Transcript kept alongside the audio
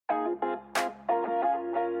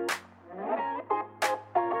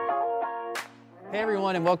Hey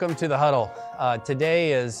everyone, and welcome to the Huddle.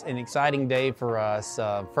 Today is an exciting day for us.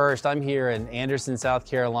 First, I'm here in Anderson, South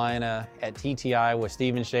Carolina at TTI with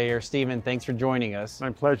Steven Scheyer. Steven, thanks for joining us. My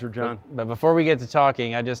pleasure, John. But before we get to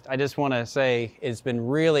talking, I just want to say it's been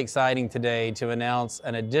really exciting today to announce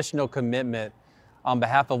an additional commitment on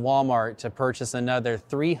behalf of Walmart to purchase another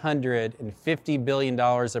 $350 billion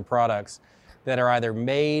of products that are either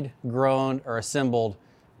made, grown, or assembled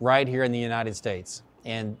right here in the United States.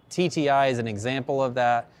 And TTI is an example of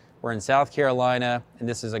that. We're in South Carolina, and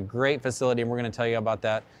this is a great facility, and we're going to tell you about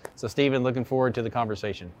that. So, Steven, looking forward to the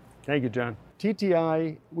conversation. Thank you, John.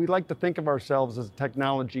 TTI, we like to think of ourselves as a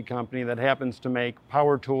technology company that happens to make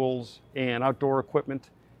power tools and outdoor equipment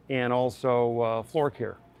and also floor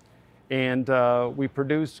care. And we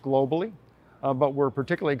produce globally, but we're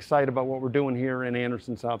particularly excited about what we're doing here in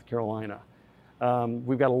Anderson, South Carolina.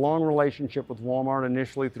 We've got a long relationship with Walmart,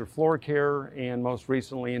 initially through floor care and most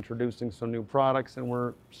recently introducing some new products, and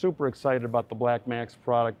we're super excited about the Black Max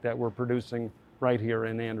product that we're producing right here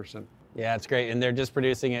in Anderson. Yeah, it's great, and they're just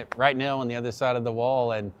producing it right now on the other side of the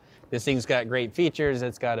wall, and this thing's got great features.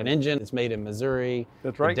 It's got an engine, it's made in Missouri.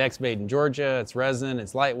 That's right. The deck's made in Georgia, it's resin,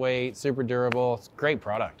 it's lightweight, super durable. It's a great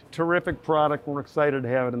product. Terrific product. We're excited to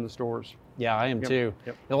have it in the stores. Yeah, I am too.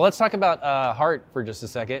 Yep. Now, let's talk about Hart for just a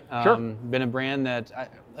second. Sure. Been a brand that,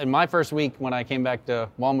 in my first week when I came back to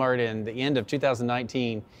Walmart in the end of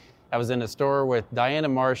 2019, I was in a store with Diana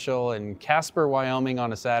Marshall in Casper, Wyoming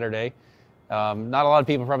on a Saturday. Not a lot of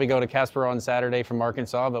people probably go to Casper on Saturday from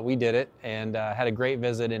Arkansas, but we did it and had a great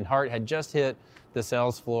visit. And Hart had just hit the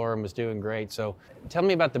sales floor and was doing great. So tell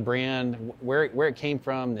me about the brand, where it came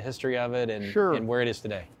from, the history of it, and, Sure. and where it is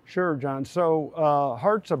today. Sure, John. So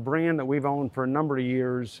Hart's a brand that we've owned for a number of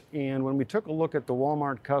years, and when we took a look at the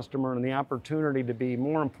Walmart customer and the opportunity to be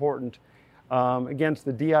more important against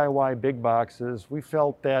the DIY big boxes, we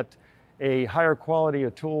felt that a higher quality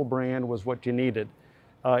of tool brand was what you needed.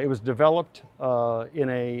 It was developed in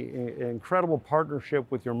an incredible partnership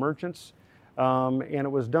with your merchants, and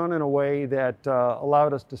it was done in a way that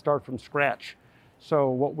allowed us to start from scratch.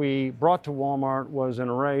 So what we brought to Walmart was an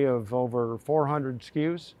array of over 400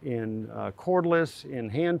 SKUs in cordless, in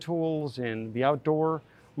hand tools, in the outdoor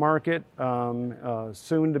market,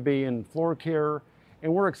 soon to be in floor care.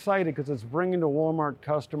 And we're excited because it's bringing the Walmart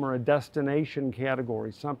customer a destination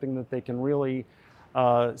category, something that they can really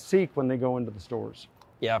seek when they go into the stores.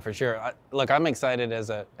 Yeah, for sure. Look, I'm excited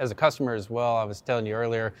as a customer as well. I was telling you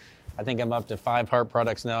earlier, I think I'm up to 5 Hart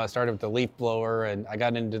products now. I started with the leaf blower, and I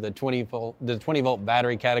got into the 20 volt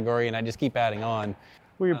battery category, and I just keep adding on.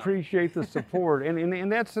 We appreciate the support,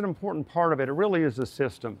 and that's an important part of it. It really is a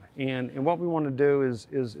system, and what we want to do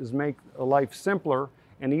is make life simpler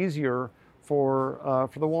and easier for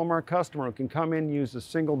the Walmart customer who can come in, use a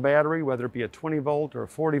single battery, whether it be a 20 volt or a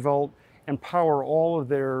 40 volt, and power all of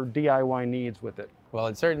their DIY needs with it. Well,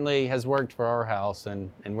 it certainly has worked for our house, and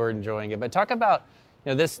we're enjoying it. But talk about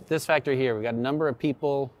this factory here. We've got a number of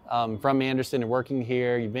people from Anderson and working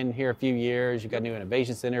here. You've been here a few years. You've got a new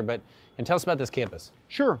innovation center. And tell us about this campus.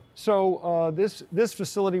 Sure. So this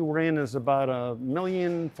facility we're in is about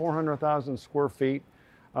 1,400,000 square feet.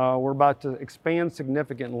 We're about to expand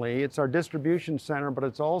significantly. It's our distribution center, but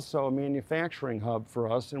it's also a manufacturing hub for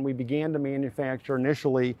us. And we began to manufacture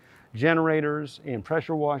initially generators and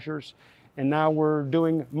pressure washers. And now we're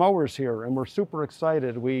doing mowers here, and we're super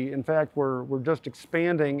excited. In fact, we're just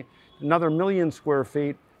expanding another 1,000,000 square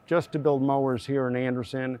feet just to build mowers here in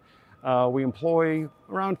Anderson. We employ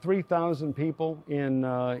around 3,000 people in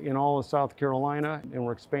all of South Carolina, and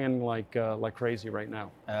we're expanding like crazy right now.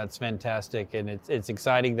 That's fantastic, and it's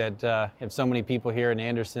exciting that have so many people here in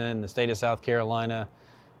Anderson, the state of South Carolina,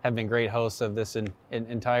 have been great hosts of this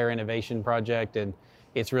entire innovation project, and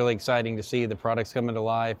it's really exciting to see the products coming to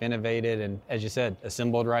life, innovated, and as you said,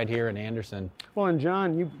 assembled right here in Anderson. Well, and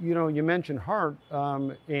John, you mentioned Hart,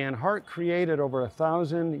 and Hart created over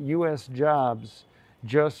 1,000 U.S. jobs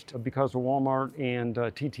just because of Walmart and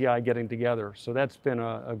TTI getting together. So that's been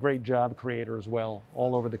a great job creator as well,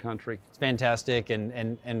 all over the country. It's fantastic,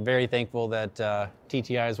 and very thankful that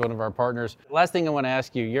TTI is one of our partners. Last thing I want to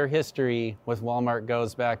ask you, your history with Walmart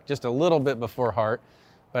goes back just a little bit before Hart.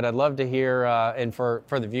 But I'd love to hear, and for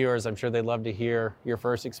the viewers, I'm sure they'd love to hear your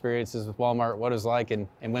first experiences with Walmart, what it was like, and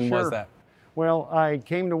when Sure. was that? Well, I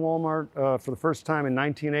came to Walmart for the first time in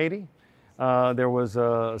 1980. There was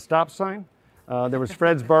a stop sign. There was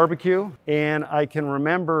Fred's Barbecue, and I can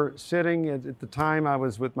remember sitting at the time I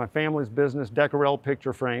was with my family's business, Decorel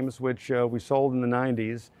Picture Frames, which we sold in the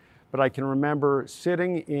 90s. But I can remember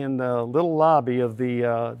sitting in the little lobby of the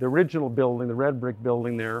original building, the red brick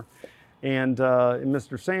building there, And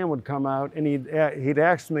Mr. Sam would come out and he'd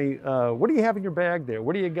ask me, what do you have in your bag there?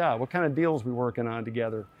 What do you got? What kind of deals we working on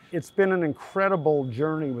together? It's been an incredible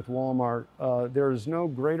journey with Walmart. There's no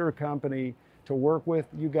greater company to work with.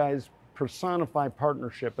 You guys personify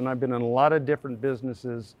partnership, and I've been in a lot of different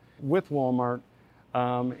businesses with Walmart,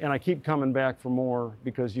 and I keep coming back for more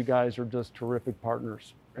because you guys are just terrific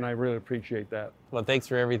partners, and I really appreciate that. Well, thanks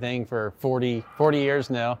for everything for 40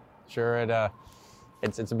 years now. Sure,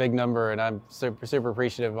 it's a big number, and I'm super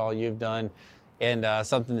appreciative of all you've done. And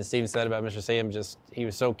something that Steven said about Mr. Sam, he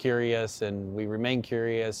was so curious, and we remain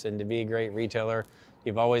curious, and to be a great retailer,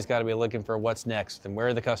 you've always got to be looking for what's next and where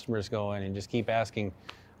are the customers going, and just keep asking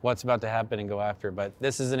what's about to happen and go after it. But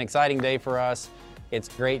this is an exciting day for us. It's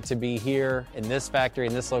great to be here in this factory,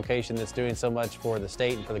 in this location that's doing so much for the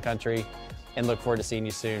state and for the country, and look forward to seeing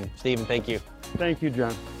you soon. Steven, thank you. Thank you,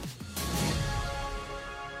 John.